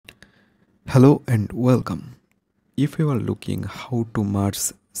Hello and welcome. If you are looking how to merge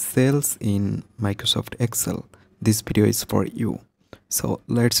cells in Microsoft Excel, this video is for you. So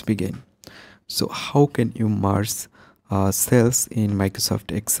let's begin. So how can you merge cells in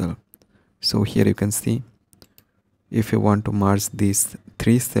Microsoft Excel? So here you can see, if you want to merge these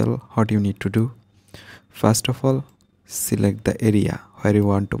three cells, what you need to do? First of all, select the area where you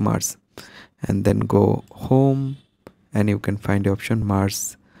want to merge and then go home, and you can find the option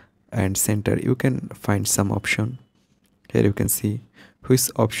merge and center. You can find some option. Here you can see which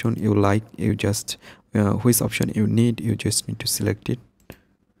option you like, you just which option you need, you just need to select it.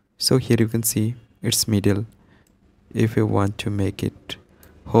 So here you can see it's middle. If you want to make it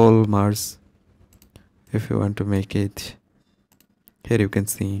whole merge, if you want to make it, here you can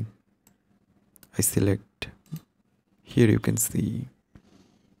see I select. Here you can see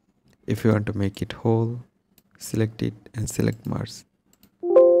if you want to make it whole, select it and select merge.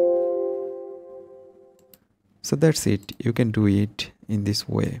 So that's it. You can do it in this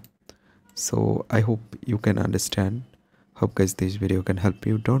way. So I hope you can understand. Hope guys this video can help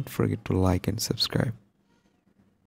you. Don't forget to like and subscribe.